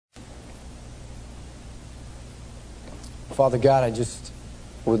Father God, I just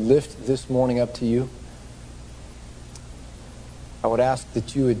would lift this morning up to you. I would ask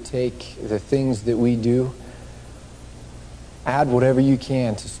that you would take the things that we do, add whatever you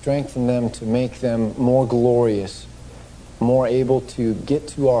can to strengthen them, to make them more glorious, more able to get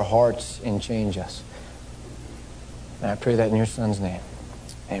to our hearts and change us. And I pray that in your Son's name.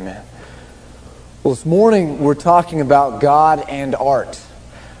 Amen. Well, this morning we're talking about God and art.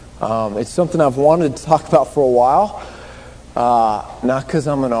 It's something I've wanted to talk about for a while. Not because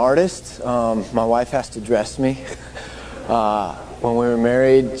I'm an artist. My wife has to dress me. When we were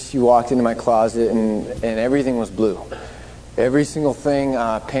married, she walked into my closet and everything was blue. Every single thing,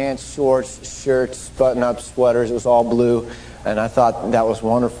 pants, shorts, shirts, button-ups, sweaters, it was all blue. And I thought that was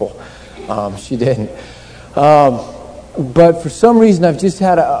wonderful. She didn't. But for some reason, I've just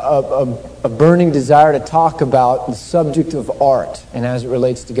had a burning desire to talk about the subject of art and as it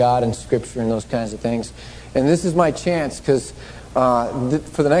relates to God and Scripture and those kinds of things. And this is my chance because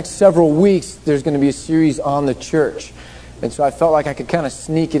for the next several weeks, there's going to be a series on the church. And so I felt like I could kind of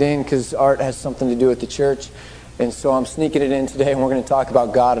sneak it in because art has something to do with the church. And so I'm sneaking it in today, and we're going to talk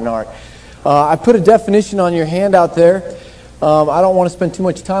about God and art. I put a definition on your handout there. I don't want to spend too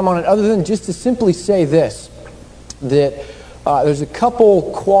much time on it other than just to simply say this, that there's a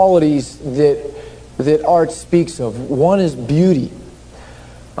couple qualities that art speaks of. One is beauty.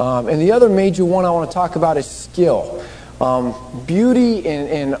 And the other major one I want to talk about is skill. Beauty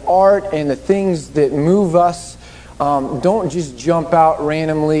and art and the things that move us don't just jump out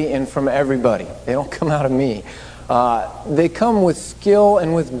randomly and from everybody. They don't come out of me. They come with skill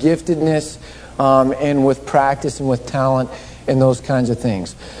and with giftedness and with practice and with talent and those kinds of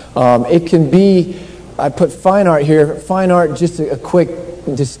things. It can be, I put fine art here. Fine art, just a quick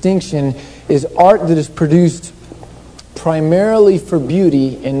distinction, is art that is produced primarily for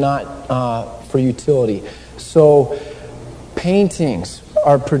beauty and not for utility. So paintings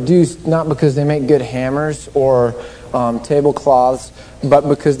are produced not because they make good hammers or tablecloths, but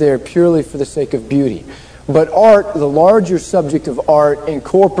because they are purely for the sake of beauty. But art, the larger subject of art,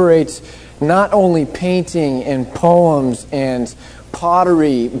 incorporates not only painting and poems and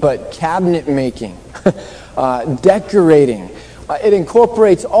pottery, but cabinet making, decorating. It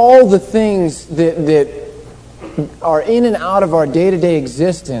incorporates all the things that are in and out of our day-to-day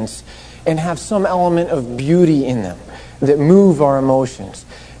existence and have some element of beauty in them that move our emotions.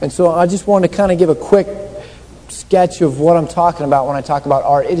 And so I just wanted to kind of give a quick sketch of what I'm talking about when I talk about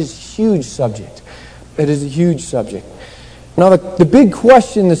art. It is a huge subject. It is a huge subject. Now, the big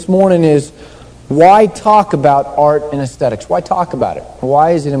question this morning is, why talk about art and aesthetics? Why talk about it?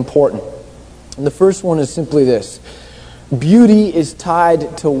 Why is it important? And the first one is simply this. Beauty is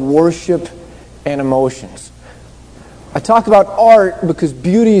tied to worship and emotions. I talk about art because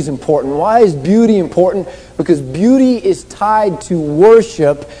beauty is important. Why is beauty important? Because beauty is tied to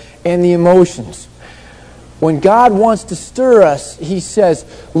worship and the emotions. When God wants to stir us, He says,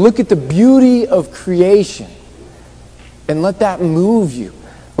 look at the beauty of creation and let that move you.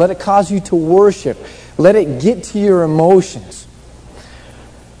 Let it cause you to worship. Let it get to your emotions.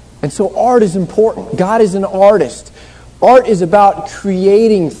 And so art is important. God is an artist. Art is about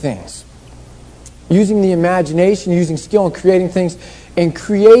creating things. Using the imagination, using skill in creating things. And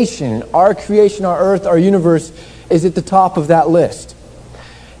creation, our earth, our universe, is at the top of that list.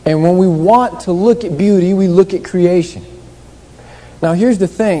 And when we want to look at beauty, we look at creation. Now here's the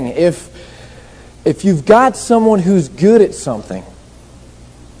thing. If you've got someone who's good at something,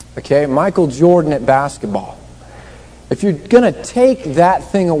 okay, Michael Jordan at basketball, if you're going to take that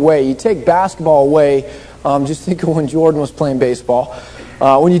thing away, you take basketball away, just think of when Jordan was playing baseball.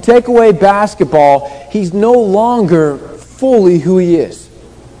 When you take away basketball, he's no longer fully who he is.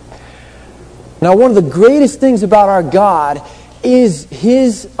 Now, one of the greatest things about our God is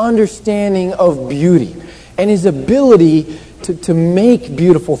His understanding of beauty and His ability to make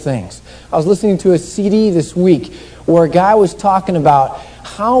beautiful things. I was listening to a CD this week where a guy was talking about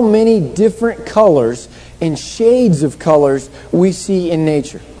how many different colors and shades of colors we see in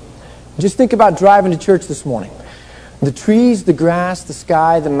nature. Just think about driving to church this morning. The trees, the grass, the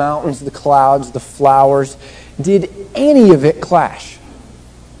sky, the mountains, the clouds, the flowers. Did any of it clash?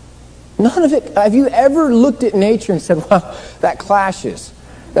 None of it. Have you ever looked at nature and said, well, that clashes.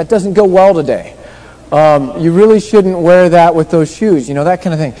 That doesn't go well today. You really shouldn't wear that with those shoes. You know, that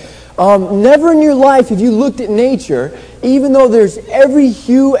kind of thing. Never in your life have you looked at nature, even though there's every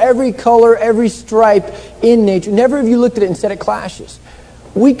hue, every color, every stripe in nature. Never have you looked at it and said it clashes.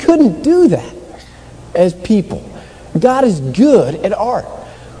 We couldn't do that as people. God is good at art.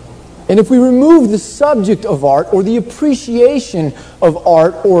 And if we remove the subject of art or the appreciation of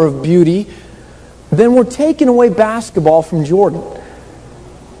art or of beauty, then we're taking away basketball from Jordan.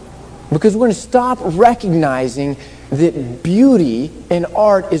 Because we're going to stop recognizing that beauty and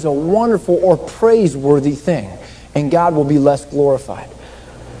art is a wonderful or praiseworthy thing, and God will be less glorified.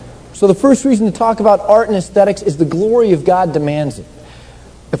 So the first reason to talk about art and aesthetics is the glory of God demands it.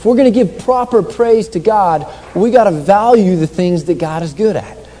 If we're going to give proper praise to God, we got to value the things that God is good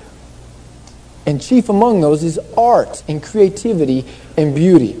at. And chief among those is art and creativity and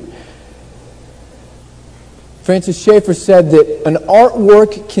beauty. Francis Schaeffer said that an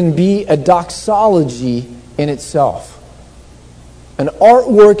artwork can be a doxology in itself. An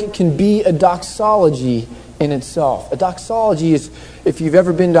artwork can be a doxology in itself. A doxology is, if you've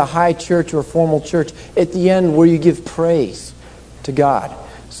ever been to a high church or a formal church, at the end where you give praise to God.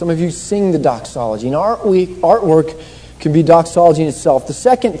 Some of you sing the doxology. And artwork can be doxology in itself. The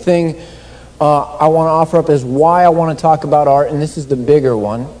second thing I want to offer up as why I want to talk about art, and this is the bigger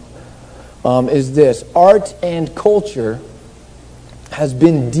one, is this. Art and culture has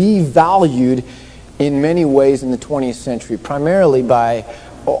been devalued in many ways in the 20th century, primarily by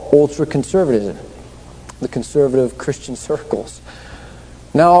ultra-conservatism, the conservative Christian circles.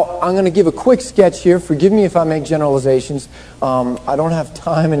 Now, I'm going to give a quick sketch here. Forgive me if I make generalizations. I don't have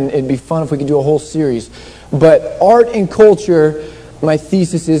time, and it'd be fun if we could do a whole series. But art and culture, my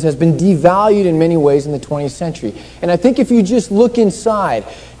thesis is, has been devalued in many ways in the 20th century. And I think if you just look inside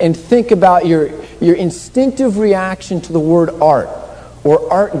and think about your instinctive reaction to the word art,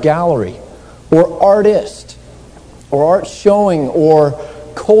 or art gallery, or artist, or art showing, or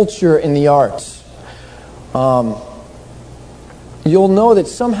culture in the arts, you'll know that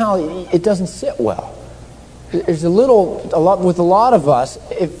somehow it doesn't sit well. There's with a lot of us,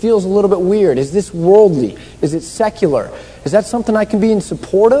 it feels a little bit weird. Is this worldly? Is it secular? Is that something I can be in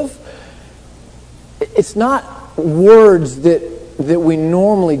support of? It's not words that we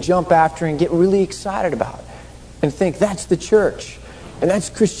normally jump after and get really excited about and think that's the church and that's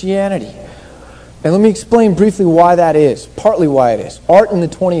Christianity. And let me explain briefly why that is, partly why it is. Art in the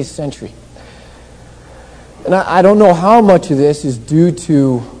 20th century. And I don't know how much of this is due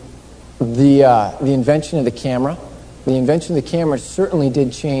to the invention of the camera. The invention of the camera certainly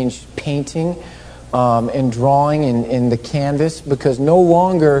did change painting and drawing in the canvas, because no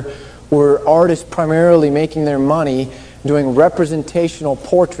longer were artists primarily making their money doing representational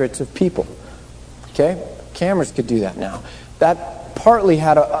portraits of people. Okay? Cameras could do that now. That partly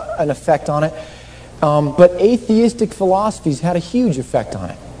had an effect on it. But atheistic philosophies had a huge effect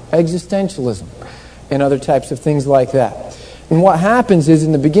on it. Existentialism and other types of things like that. And what happens is,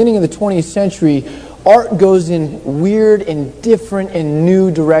 in the beginning of the 20th century, art goes in weird and different and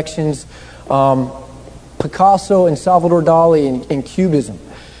new directions. Picasso and Salvador Dali in Cubism.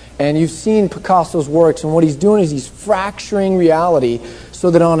 And you've seen Picasso's works, and what he's doing is he's fracturing reality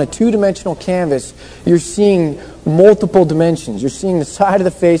so that on a two-dimensional canvas, you're seeing multiple dimensions. You're seeing the side of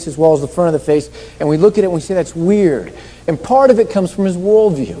the face as well as the front of the face, and we look at it and we say that's weird. And part of it comes from his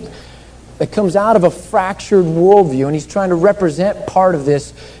worldview. It comes out of a fractured worldview, and he's trying to represent part of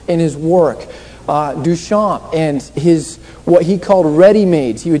this in his work. Duchamp and what he called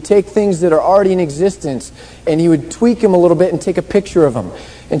ready-mades. He would take things that are already in existence and he would tweak them a little bit and take a picture of them.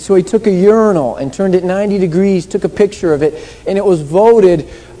 And so he took a urinal and turned it 90 degrees, took a picture of it, and it was voted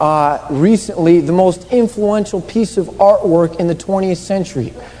recently the most influential piece of artwork in the 20th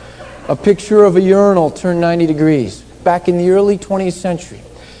century. A picture of a urinal turned 90 degrees back in the early 20th century.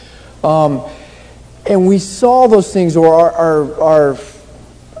 And we saw those things, or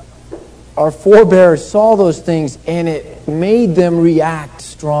our forebears saw those things, and it made them react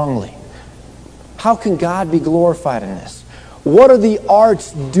strongly. How can God be glorified in this? What are the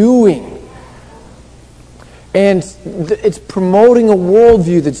arts doing? And it's promoting a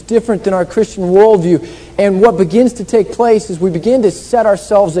worldview that's different than our Christian worldview. And what begins to take place is we begin to set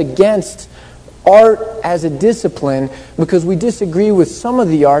ourselves against art as a discipline because we disagree with some of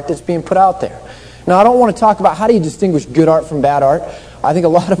the art that's being put out there. Now, I don't want to talk about how do you distinguish good art from bad art. I think a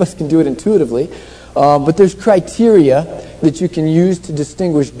lot of us can do it intuitively. But there's criteria that you can use to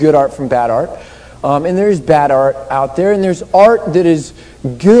distinguish good art from bad art. And there's bad art out there. And there's art that is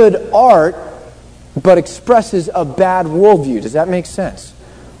good art but expresses a bad worldview. Does that make sense?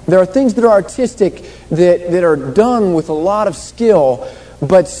 There are things that are artistic that are done with a lot of skill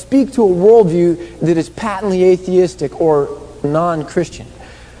but speak to a worldview that is patently atheistic or non-Christian.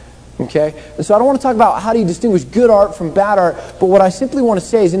 Okay? And so I don't want to talk about how do you distinguish good art from bad art, but what I simply want to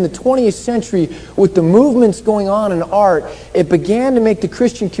say is in the 20th century, with the movements going on in art, it began to make the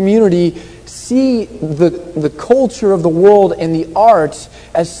Christian community see the culture of the world and the arts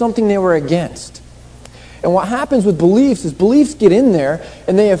as something they were against. And what happens with beliefs is beliefs get in there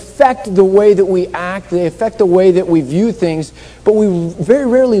and they affect the way that we act, they affect the way that we view things, but we very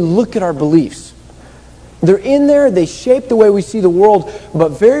rarely look at our beliefs. They're in there, they shape the way we see the world, but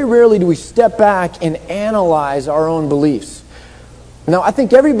very rarely do we step back and analyze our own beliefs. Now, I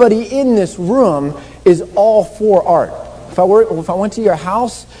think everybody in this room is all for art. If I went to your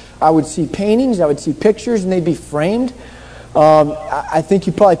house, I would see paintings, I would see pictures, and they'd be framed. I think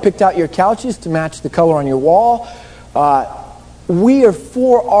you probably picked out your couches to match the color on your wall. We are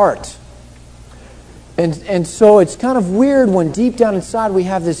for art. And so it's kind of weird when deep down inside we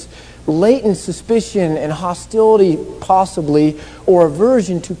have this latent suspicion and hostility, possibly, or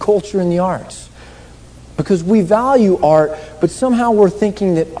aversion to culture and the arts. Because we value art, but somehow we're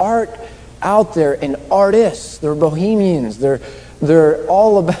thinking that art out there and artists, they're bohemians, they're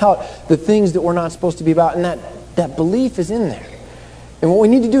all about the things that we're not supposed to be about, and that belief is in there. And what we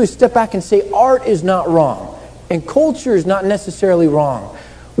need to do is step back and say art is not wrong, and culture is not necessarily wrong.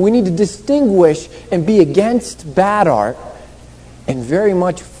 We need to distinguish and be against bad art and very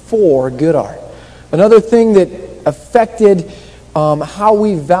much for good art. Another thing that affected how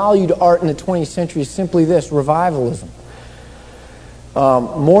we valued art in the 20th century is simply this: revivalism.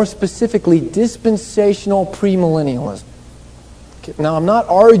 More specifically, dispensational premillennialism. Now, I'm not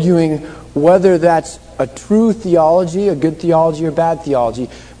arguing whether that's a true theology, a good theology, or bad theology,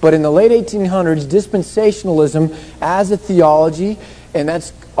 but in the late 1800s, dispensationalism as a theology, and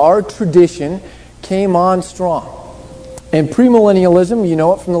that's our tradition, came on strong. And premillennialism, you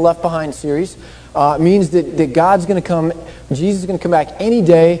know it from the Left Behind series, means that God's going to come, Jesus is going to come back any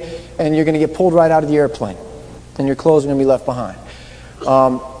day, and you're going to get pulled right out of the airplane, and your clothes are going to be left behind.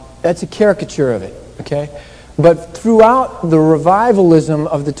 That's a caricature of it, okay? But throughout the revivalism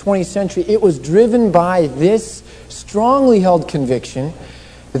of the 20th century, it was driven by this strongly held conviction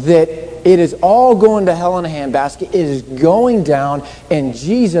that it is all going to hell in a handbasket, it is going down, and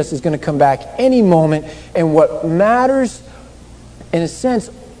Jesus is going to come back any moment, and what matters, in a sense,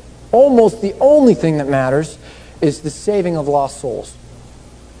 almost the only thing that matters, is the saving of lost souls.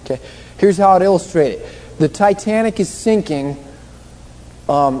 Okay, here's how I'd illustrate it. The Titanic is sinking.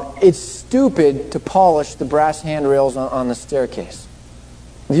 It's stupid to polish the brass handrails on the staircase.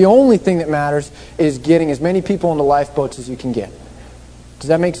 The only thing that matters is getting as many people into lifeboats as you can get. Does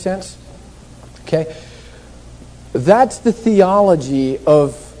that make sense? Okay? That's the theology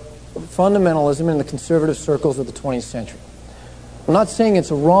of fundamentalism in the conservative circles of the 20th century. I'm not saying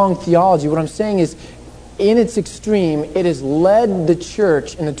it's a wrong theology. What I'm saying is, in its extreme, it has led the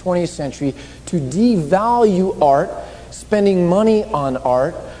church in the 20th century to devalue art, spending money on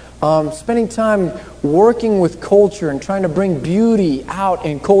art, spending time working with culture and trying to bring beauty out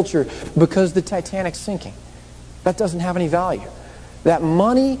in culture because the Titanic's sinking. That doesn't have any value. That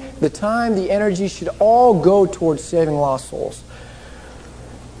money, the time, the energy should all go towards saving lost souls.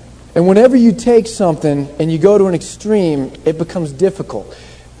 And whenever you take something and you go to an extreme, it becomes difficult.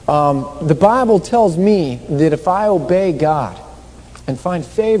 The Bible tells me that if I obey God and find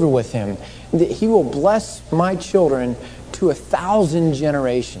favor with Him, that He will bless my children to 1,000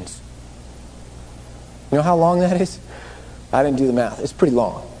 generations. You know how long that is? I didn't do the math. It's pretty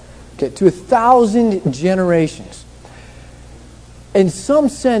long. Okay, to 1,000 generations. In some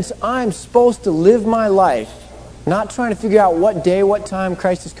sense, I'm supposed to live my life not trying to figure out what day, what time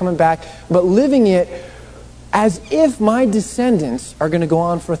Christ is coming back, but living it as if my descendants are going to go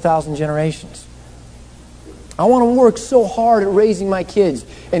on for 1,000 generations. I want to work so hard at raising my kids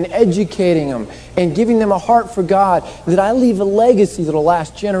and educating them and giving them a heart for God that I leave a legacy that will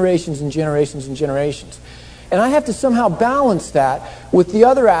last generations and generations and generations. And I have to somehow balance that with the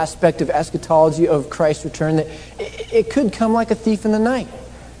other aspect of eschatology of Christ's return, that it could come like a thief in the night.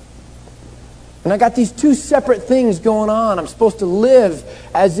 And I got these two separate things going on. I'm supposed to live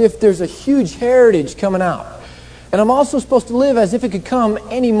as if there's a huge heritage coming out. And I'm also supposed to live as if it could come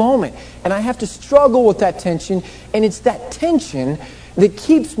any moment. And I have to struggle with that tension. And it's that tension that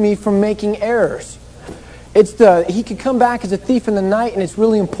keeps me from making errors. He could come back as a thief in the night, and it's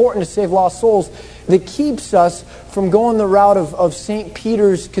really important to save lost souls, that keeps us from going the route of St.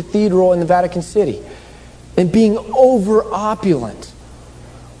 Peter's Cathedral in the Vatican City and being over-opulent,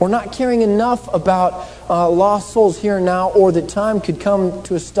 or not caring enough about lost souls here and now, or that time could come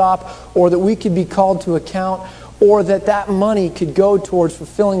to a stop, or that we could be called to account, or that money could go towards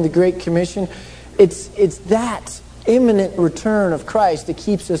fulfilling the Great Commission. It's that imminent return of Christ that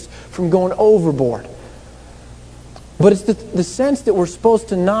keeps us from going overboard. But it's the sense that we're supposed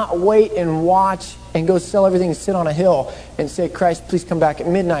to not wait and watch and go sell everything and sit on a hill and say, Christ, please come back at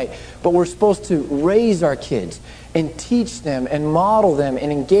midnight. But we're supposed to raise our kids and teach them and model them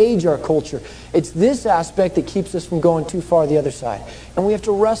and engage our culture. It's this aspect that keeps us from going too far the other side. And we have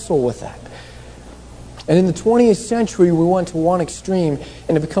to wrestle with that. And in the 20th century, we went to one extreme,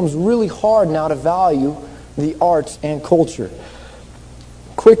 and it becomes really hard now to value the arts and culture.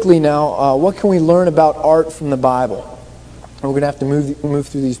 Quickly now, what can we learn about art from the Bible? And we're going to have to move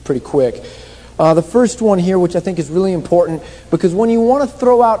through these pretty quick. The first one here, which I think is really important, because when you want to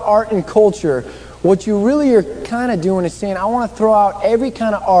throw out art and culture, what you really are kind of doing is saying, I want to throw out every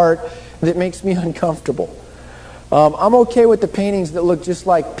kind of art that makes me uncomfortable. I'm okay with the paintings that look just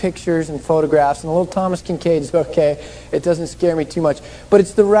like pictures and photographs, and the little Thomas Kincaid's okay. It doesn't scare me too much. But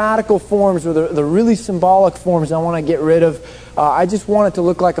it's the radical forms or the really symbolic forms I want to get rid of. I just want it to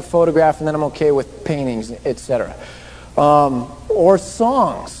look like a photograph, and then I'm okay with paintings, etc. Or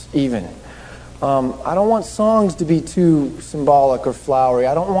songs, even. I don't want songs to be too symbolic or flowery.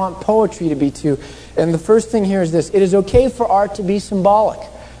 I don't want poetry to be too... And the first thing here is this. It is okay for art to be symbolic.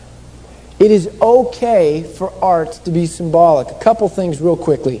 It is okay for art to be symbolic. A couple things real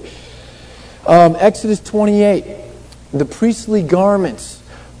quickly. Exodus 28, the priestly garments.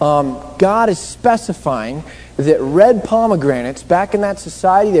 God is specifying that red pomegranates, back in that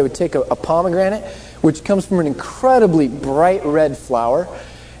society, they would take a pomegranate, which comes from an incredibly bright red flower,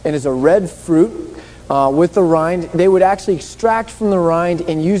 and is a red fruit with the rind. They would actually extract from the rind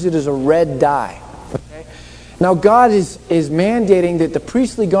and use it as a red dye. Okay? Now God is mandating that the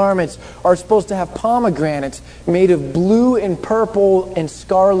priestly garments are supposed to have pomegranates made of blue and purple and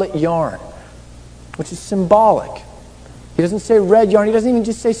scarlet yarn, which is symbolic. He doesn't say red yarn. He doesn't even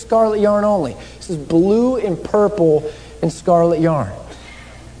just say scarlet yarn only. He says blue and purple and scarlet yarn.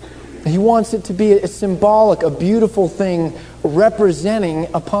 He wants it to be a symbolic, a beautiful thing representing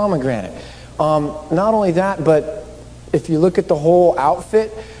a pomegranate. Not only that, but if you look at the whole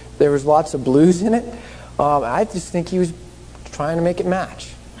outfit, there was lots of blues in it. I just think he was trying to make it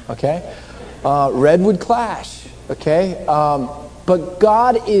match. Okay, red would clash. Okay, but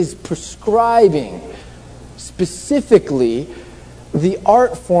God is prescribing specifically the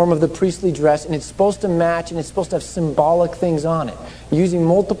art form of the priestly dress, and it's supposed to match, and it's supposed to have symbolic things on it, using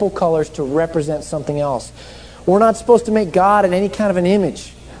multiple colors to represent something else. We're not supposed to make God in any kind of an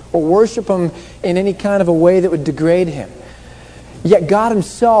image or worship Him in any kind of a way that would degrade Him. Yet God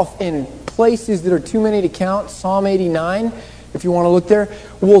Himself, in places that are too many to count, Psalm 89, if you want to look there,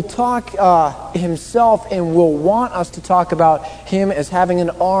 will talk Himself and will want us to talk about Him as having an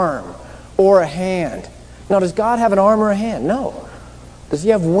arm or a hand. Now, does God have an arm or a hand? No. Does He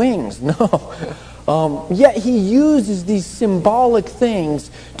have wings? No. Yet He uses these symbolic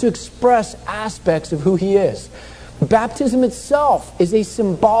things to express aspects of who He is. Baptism itself is a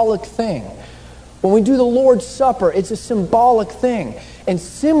symbolic thing. When we do the Lord's Supper, it's a symbolic thing. And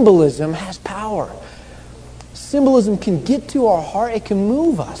symbolism has power. Symbolism can get to our heart. It can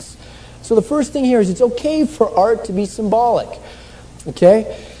move us. So the first thing here is it's okay for art to be symbolic.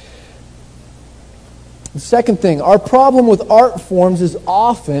 Okay? The second thing, our problem with art forms is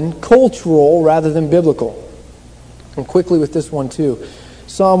often cultural rather than biblical. And quickly with this one too.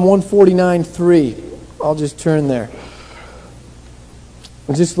 Psalm 149:3. I'll just turn there.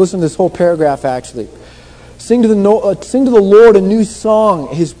 And just listen to this whole paragraph actually. Sing to the Lord a new song,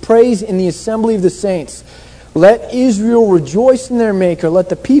 His praise in the assembly of the saints. Let Israel rejoice in their Maker. Let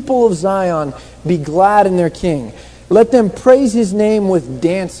the people of Zion be glad in their King. Let them praise His name with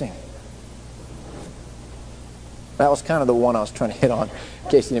dancing. That was kind of the one I was trying to hit on,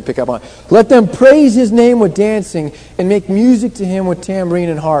 in case you didn't pick up on it. Let them praise His name with dancing and make music to Him with tambourine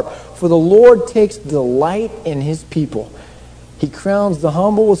and harp. For the Lord takes delight in His people. He crowns the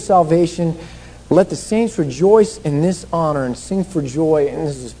humble with salvation. Let the saints rejoice in this honor and sing for joy. And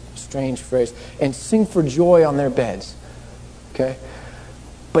this is a strange phrase. And sing for joy on their beds. Okay?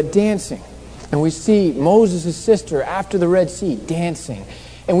 But dancing. And we see Moses' sister after the Red Sea dancing.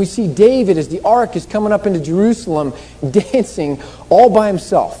 And we see David as the ark is coming up into Jerusalem dancing all by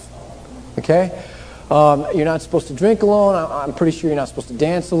himself. Okay? You're not supposed to drink alone. I'm pretty sure you're not supposed to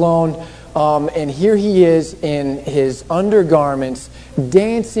dance alone. And here he is in his undergarments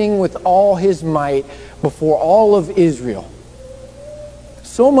dancing with all his might before all of Israel.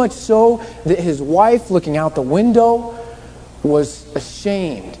 So much so that his wife, looking out the window, was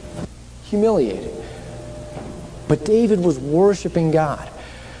ashamed, humiliated. But David was worshiping God.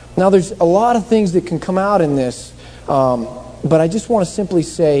 Now, there's a lot of things that can come out in this, but I just want to simply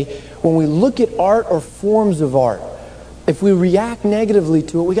say, when we look at art or forms of art, if we react negatively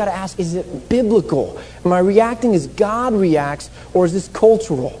to it, we got to ask, is it biblical? Am I reacting as God reacts, or is this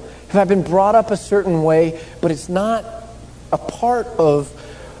cultural? Have I been brought up a certain way, but it's not a part of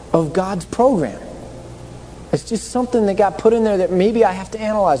God's program? It's just something that got put in there that maybe I have to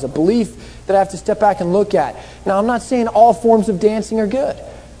analyze, a belief that I have to step back and look at. Now, I'm not saying all forms of dancing are good.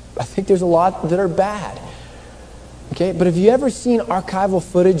 I think there's a lot that are bad. Okay, but have you ever seen archival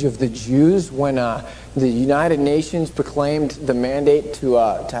footage of the Jews when the United Nations proclaimed the mandate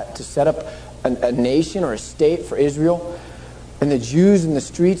to set up a nation or a state for Israel, and the Jews in the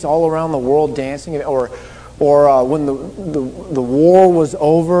streets all around the world dancing, or when the war was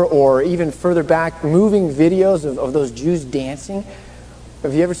over, or even further back, moving videos of those Jews dancing?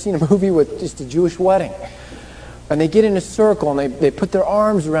 Have you ever seen a movie with just a Jewish wedding? And they get in a circle and they put their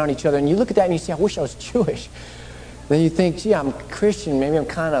arms around each other, and you look at that and you say, I wish I was Jewish. Then you think, gee, I'm Christian, maybe I'm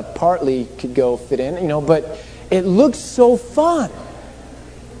kind of partly could go fit in, but it looks so fun.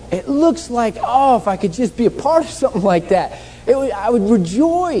 It looks like, oh, if I could just be a part of something like that, I would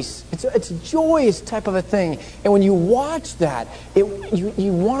rejoice. It's a joyous type of a thing. And when you watch that,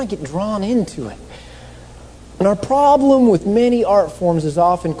 you want to get drawn into it. And our problem with many art forms is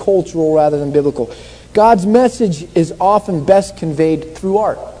often cultural rather than biblical. God's message is often best conveyed through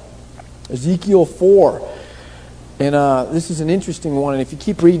art. Ezekiel 4. And this is an interesting one. And if you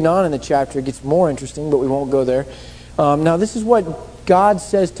keep reading on in the chapter, it gets more interesting, but we won't go there. Now, this is what God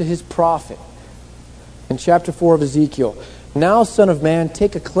says to his prophet in chapter 4 of Ezekiel. Now, son of man,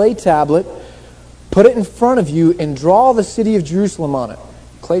 take a clay tablet, put it in front of you, and draw the city of Jerusalem on it.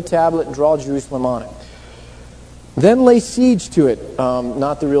 Clay tablet, draw Jerusalem on it. Then lay siege to it.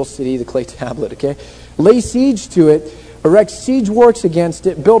 Not the real city, the clay tablet, okay? Lay siege to it, erect siege works against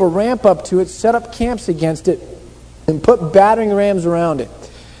it, build a ramp up to it, set up camps against it, and put battering rams around it.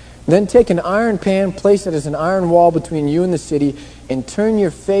 Then take an iron pan, place it as an iron wall between you and the city, and turn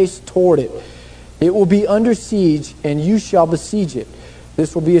your face toward it. It will be under siege, and you shall besiege it.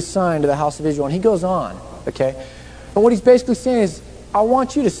 This will be a sign to the house of Israel. And he goes on, okay? And what he's basically saying is, I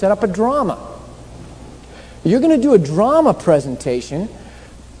want you to set up a drama. You're going to do a drama presentation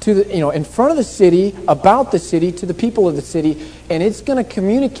to the, in front of the city, about the city, to the people of the city, and it's going to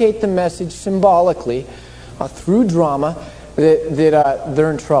communicate the message symbolically through drama that they're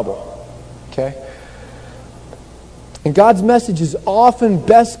in trouble. Okay? And God's message is often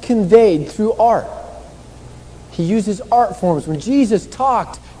best conveyed through art. He uses art forms. When Jesus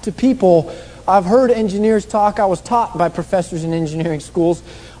talked to people, I've heard engineers talk. I was taught by professors in engineering schools.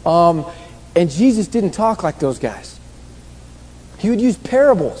 And Jesus didn't talk like those guys. He would use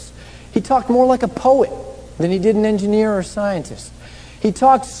parables. He talked more like a poet than he did an engineer or a scientist. He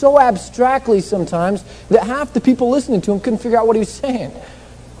talked so abstractly sometimes that half the people listening to him couldn't figure out what he was saying.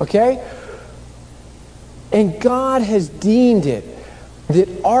 Okay? And God has deemed it that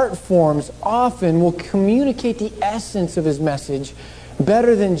art forms often will communicate the essence of his message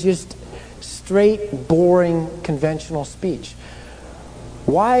better than just straight, boring, conventional speech.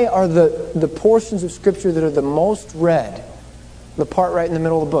 Why are the portions of Scripture that are the most read, the part right in the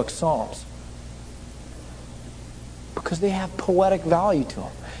middle of the book, Psalms? Because they have poetic value to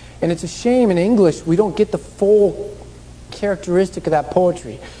them. And it's a shame in English we don't get the full characteristic of that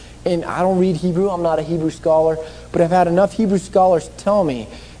poetry. And I don't read Hebrew, I'm not a Hebrew scholar, but I've had enough Hebrew scholars tell me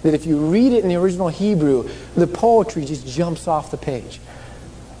that if you read it in the original Hebrew, the poetry just jumps off the page.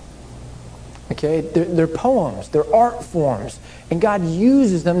 Okay? They're poems, they're art forms, and God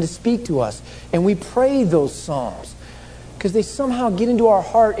uses them to speak to us. And we pray those psalms because they somehow get into our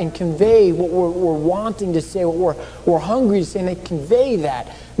heart and convey what we're wanting to say, what we're hungry to say, and they convey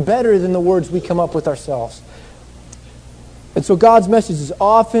that better than the words we come up with ourselves. And so God's message is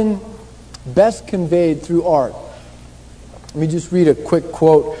often best conveyed through art. Let me just read a quick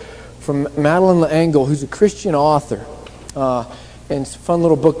quote from Madeleine L'Engle, who's a Christian author. And it's a fun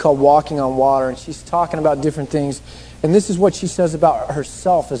little book called Walking on Water, and she's talking about different things. And this is what she says about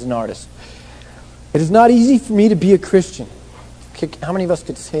herself as an artist. It is not easy for me to be a Christian. How many of us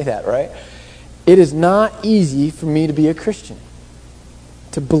could say that, right? It is not easy for me to be a Christian.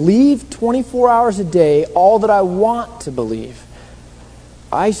 To believe 24 hours a day all that I want to believe.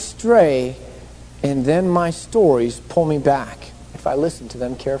 I stray, and then my stories pull me back if I listen to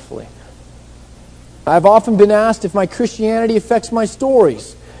them carefully. I've often been asked if my Christianity affects my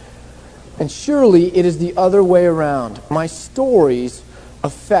stories. And surely it is the other way around. My stories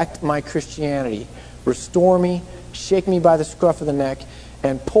affect my Christianity. Restore me, shake me by the scruff of the neck,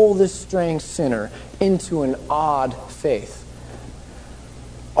 and pull this straying sinner into an odd faith.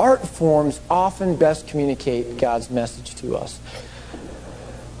 Art forms often best communicate God's message to us.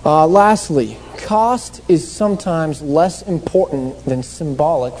 Lastly, cost is sometimes less important than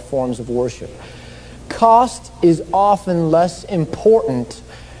symbolic forms of worship. Cost is often less important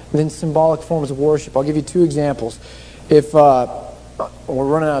than symbolic forms of worship. I'll give you two examples. If we're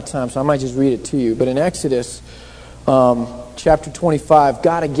running out of time, so I might just read it to you. But in Exodus chapter 25,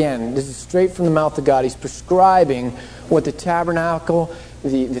 God again, this is straight from the mouth of God, He's prescribing what the tabernacle,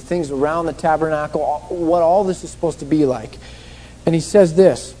 the things around the tabernacle, what all this is supposed to be like. And He says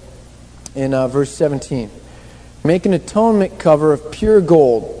this in verse 17. Make an atonement cover of pure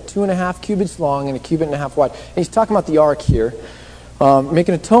gold, 2.5 cubits long and 1.5 cubits wide. And He's talking about the ark here. Make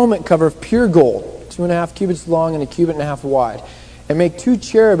an atonement cover of pure gold, 2.5 cubits long and 1.5 cubits wide. And make 2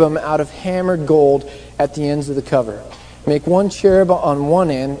 cherubim out of hammered gold at the ends of the cover. Make 1 cherub on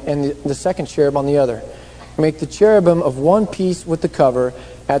one end and the second cherub on the other. Make the cherubim of one piece with the cover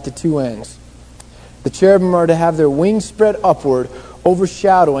at the 2 ends. The cherubim are to have their wings spread upward,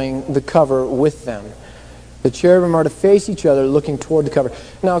 overshadowing the cover with them. The cherubim are to face each other, looking toward the cover.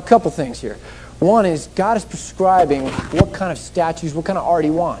 Now, a couple things here. One is, God is prescribing what kind of statues, what kind of art He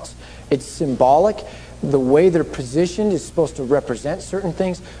wants. It's symbolic. The way they're positioned is supposed to represent certain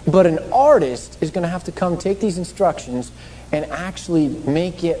things. But an artist is going to have to come take these instructions and actually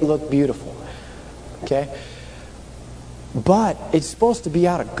make it look beautiful. Okay? But it's supposed to be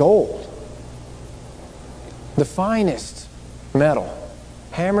out of gold. The finest metal.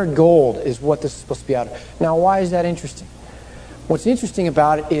 Hammered gold is what this is supposed to be out of. Now, why is that interesting? What's interesting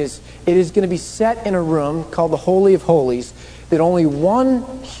about it is going to be set in a room called the Holy of Holies that only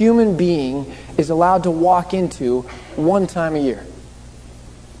one human being is allowed to walk into one time a year.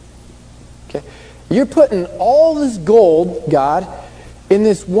 Okay? You're putting all this gold, God, in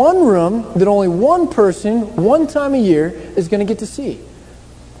this one room that only one person, one time a year, is going to get to see.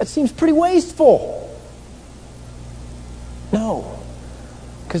 That seems pretty wasteful. No.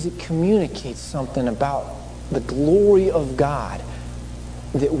 Because it communicates something about the glory of God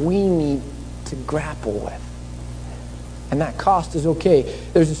that we need to grapple with. And that cost is okay.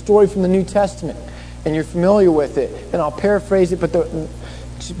 There's a story from the New Testament, and you're familiar with it. And I'll paraphrase it, but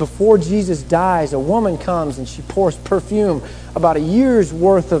before Jesus dies, a woman comes and she pours perfume, about a year's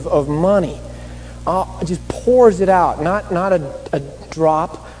worth of money. Just pours it out. Not a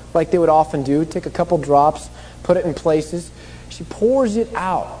drop like they would often do. Take a couple drops, put it in places. She pours it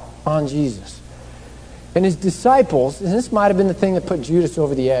out on Jesus. And His disciples, and this might have been the thing that put Judas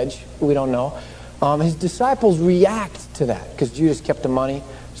over the edge, we don't know. His disciples react to that because Judas kept the money,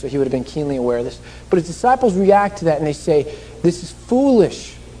 so he would have been keenly aware of this. But His disciples react to that and they say, this is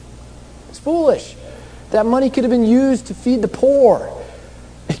foolish. It's foolish. That money could have been used to feed the poor.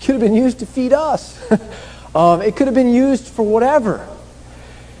 It could have been used to feed us. It could have been used for whatever.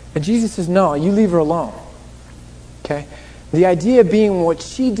 And Jesus says, no, you leave her alone. Okay? The idea being what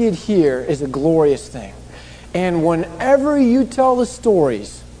she did here is a glorious thing. And whenever you tell the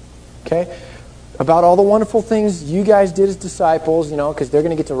stories, okay, about all the wonderful things you guys did as disciples, because they're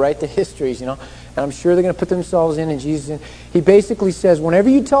going to get to write the histories, and I'm sure they're going to put themselves in and Jesus in. He basically says, whenever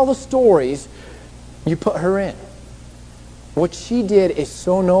you tell the stories, you put her in. What she did is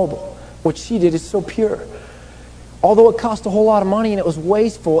so noble. What she did is so pure. Although it cost a whole lot of money and it was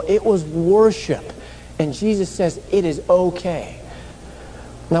wasteful, it was worship. And Jesus says it is okay.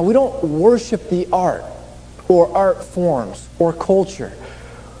 Now, we don't worship the art or art forms or culture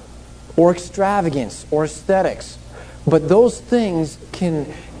or extravagance or aesthetics. But those things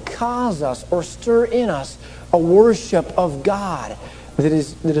can cause us or stir in us a worship of God that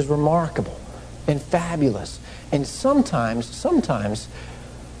is remarkable and fabulous. And sometimes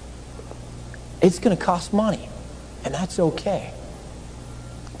it's going to cost money. And that's okay.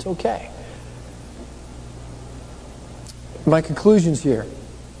 It's okay. My conclusions here.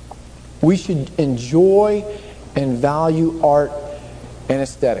 We should enjoy and value art and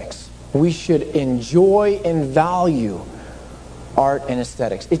aesthetics. We should enjoy and value art and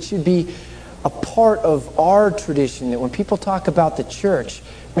aesthetics. It should be a part of our tradition that when people talk about the church,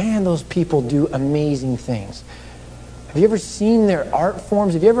 man, those people do amazing things. Have you ever seen their art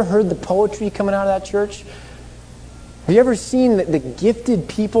forms? Have you ever heard the poetry coming out of that church? Have you ever seen the gifted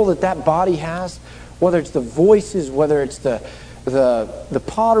people that body has? Whether it's the voices, whether it's the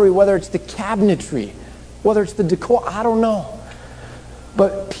pottery, whether it's the cabinetry, whether it's the decor, I don't know.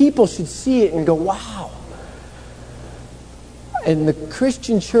 But people should see it and go, wow. In the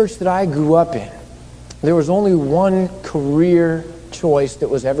Christian church that I grew up in, there was only one career choice that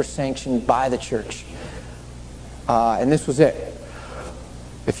was ever sanctioned by the church. And this was it.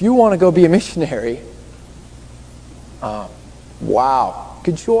 If you want to go be a missionary, wow,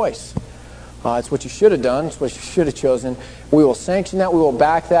 good choice. It's what you should have done. It's what you should have chosen. We will sanction that. We will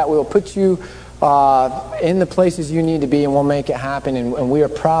back that. We will put you in the places you need to be, and we'll make it happen, and we are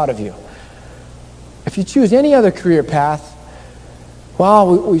proud of you. If you choose any other career path,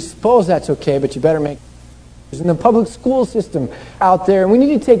 well, we suppose that's okay, but you better make in the public school system out there. And we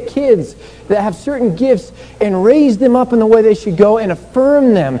need to take kids that have certain gifts and raise them up in the way they should go and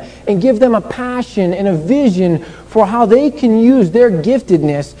affirm them and give them a passion and a vision for how they can use their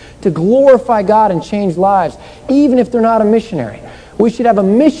giftedness to glorify God and change lives, even if they're not a missionary. We should have a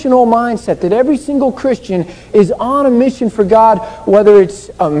missional mindset that every single Christian is on a mission for God, whether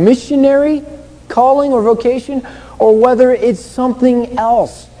it's a missionary calling or vocation, or whether it's something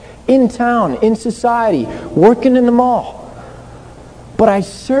else in town, in society, working in the mall. But I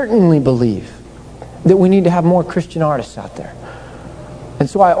certainly believe that we need to have more Christian artists out there. And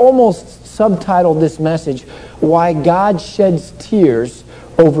so I almost subtitled this message, Why God Sheds Tears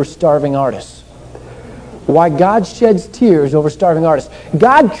Over Starving Artists. Why God sheds tears over starving artists.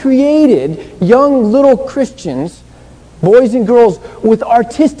 God created young little Christians, boys and girls, with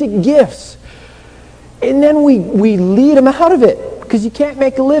artistic gifts. And then we lead them out of it, because you can't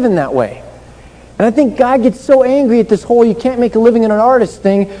make a living that way. And I think God gets so angry at this whole you can't make a living in an artist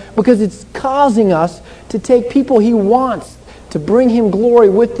thing, because it's causing us to take people He wants to bring Him glory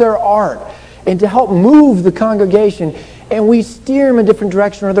with their art and to help move the congregation, and we steer them a different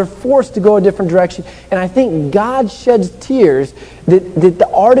direction, or they're forced to go a different direction. And I think God sheds tears that the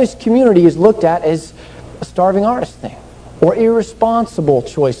artist community is looked at as a starving artist thing or irresponsible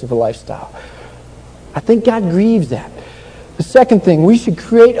choice of a lifestyle. I think God grieves that. The second thing, we should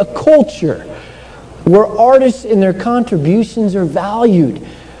create a culture where artists and their contributions are valued.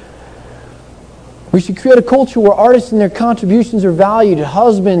 We should create a culture where artists and their contributions are valued.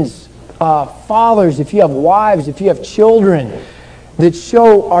 Husbands, fathers, if you have wives, if you have children that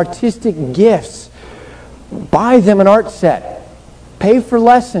show artistic gifts, buy them an art set. Pay for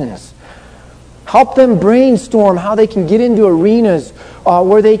lessons. Help them brainstorm how they can get into arenas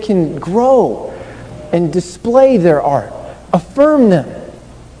where they can grow and display their art. Affirm them.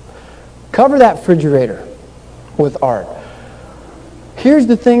 Cover that refrigerator with art. Here's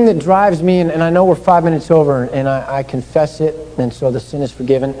the thing that drives me, and I know we're 5 minutes over, and I confess it, and so the sin is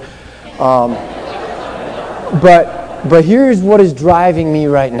forgiven. But here's what is driving me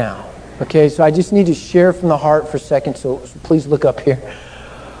right now. Okay, so I just need to share from the heart for a second, so please look up here.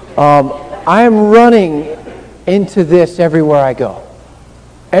 I am running into this everywhere I go.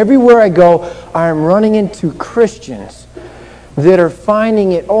 Everywhere I go, I am running into Christians that are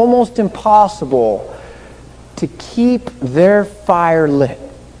finding it almost impossible to keep their fire lit.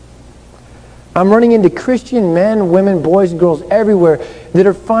 I'm running into Christian men, women, boys, and girls everywhere that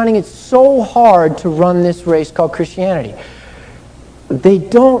are finding it so hard to run this race called Christianity. They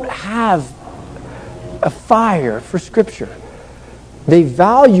don't have a fire for Scripture. They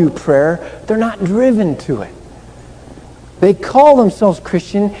value prayer. They're not driven to it. They call themselves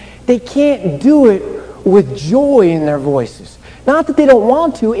Christian. They can't do it with joy in their voices. Not that they don't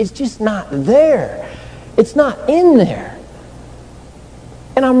want to, it's just not there. It's not in there.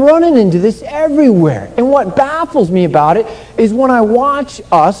 And I'm running into this everywhere. And what baffles me about it is when I watch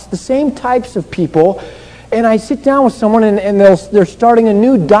us, the same types of people, and I sit down with someone and they're starting a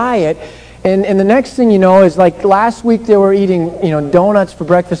new diet, and the next thing you know is like last week they were eating donuts for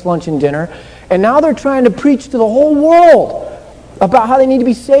breakfast, lunch, and dinner, and now they're trying to preach to the whole world about how they need to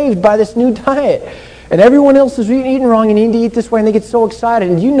be saved by this new diet. And everyone else is eating wrong, you need to eat this way, and they get so excited.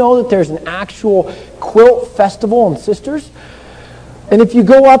 And you know that there's an actual quilt festival in Sisters? And if you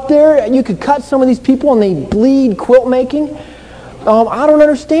go up there, you could cut some of these people and they bleed quilt making. I don't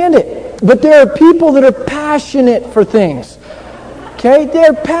understand it. But there are people that are passionate for things. Okay?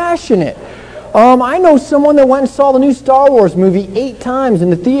 They're passionate. I know someone that went and saw the new Star Wars movie 8 times in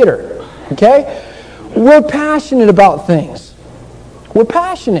the theater. Okay? We're passionate about things. We're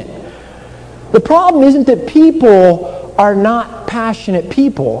passionate. The problem isn't that people are not passionate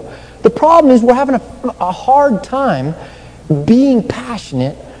people. The problem is we're having a hard time being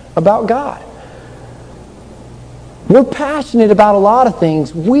passionate about God. We're passionate about a lot of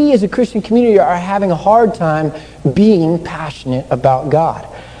things. We as a Christian community are having a hard time being passionate about God.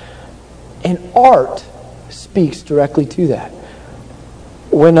 And art speaks directly to that.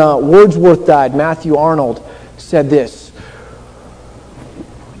 When Wordsworth died, Matthew Arnold said this,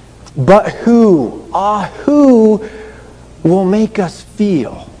 "But who will make us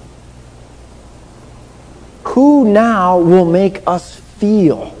feel? Who now will make us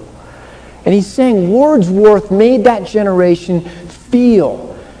feel?" And he's saying Wordsworth made that generation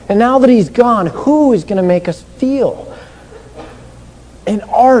feel. And now that he's gone, who is going to make us feel? And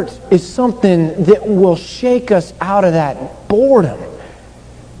art is something that will shake us out of that boredom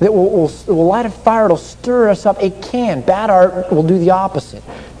that will light a fire. It'll stir us up. It can. Bad art will do the opposite.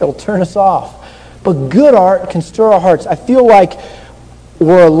 It'll turn us off. But good art can stir our hearts. I feel like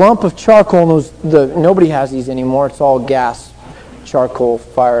we're a lump of charcoal, and nobody has these anymore. It's all gas, charcoal,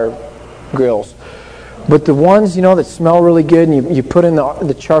 fire grills. But the ones, that smell really good, and you put in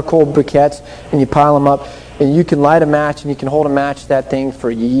the charcoal briquettes, and you pile them up, and you can light a match, and you can hold a match to that thing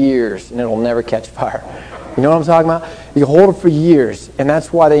for years, and it'll never catch fire. You know what I'm talking about? You can hold it for years, and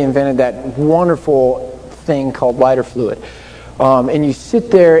that's why they invented that wonderful thing called lighter fluid. And you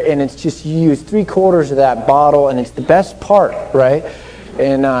sit there, and it's just, you use 3/4 of that bottle, and it's the best part, right?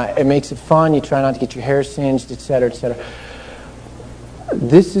 And it makes it fun. You try not to get your hair singed, etc., etc.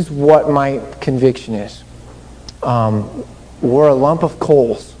 This is what my conviction is. We're a lump of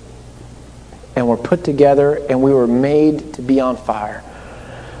coals, and we're put together, and we were made to be on fire.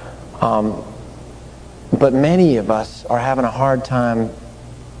 But many of us are having a hard time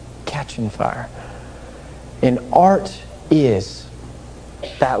catching fire. And art is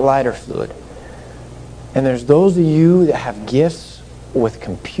that lighter fluid. And there's those of you that have gifts with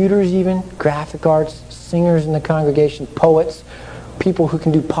computers even, graphic arts, singers in the congregation, poets, people who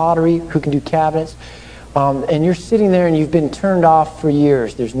can do pottery, who can do cabinets. And you're sitting there and you've been turned off for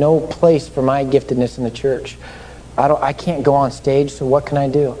years. There's no place for my giftedness in the church. I can't go on stage, so what can I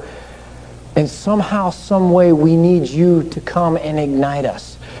do? And somehow, some way, we need you to come and ignite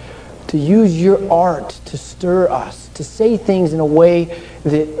us, to use your art to stir us, to say things in a way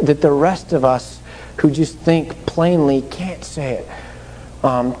that the rest of us who just think plainly can't say it,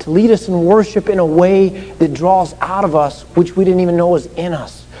 to lead us in worship in a way that draws out of us which we didn't even know was in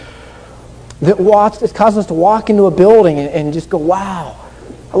us, that causes us to walk into a building and just go, wow,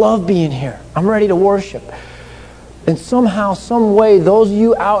 I love being here. I'm ready to worship. And somehow, some way, those of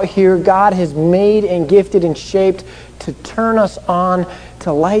you out here, God has made and gifted and shaped to turn us on,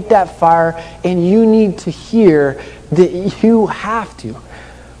 to light that fire, and you need to hear that you have to. You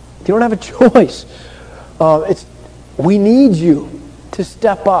don't have a choice. We need you to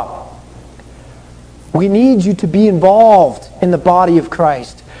step up. We need you to be involved in the body of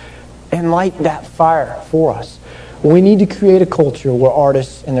Christ and light that fire for us. We need to create a culture where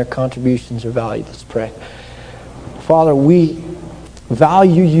artists and their contributions are valued. Let's pray. Father, we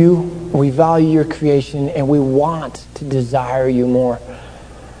value you, we value your creation, and we want to desire you more.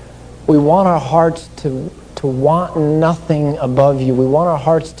 We want our hearts to want nothing above you. We want our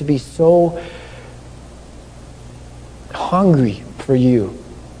hearts to be so hungry for you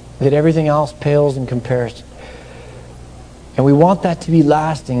that everything else pales in comparison. And we want that to be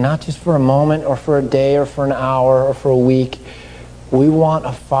lasting, not just for a moment or for a day or for an hour or for a week. We want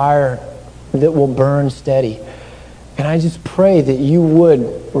a fire that will burn steady. And I just pray that you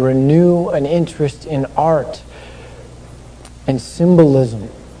would renew an interest in art, in symbolism,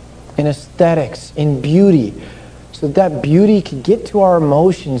 in aesthetics, in beauty, so that beauty could get to our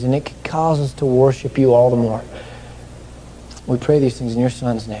emotions and it could cause us to worship you all the more. We pray these things in your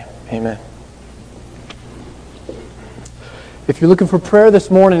Son's name. Amen. If you're looking for prayer this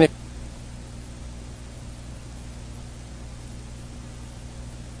morning,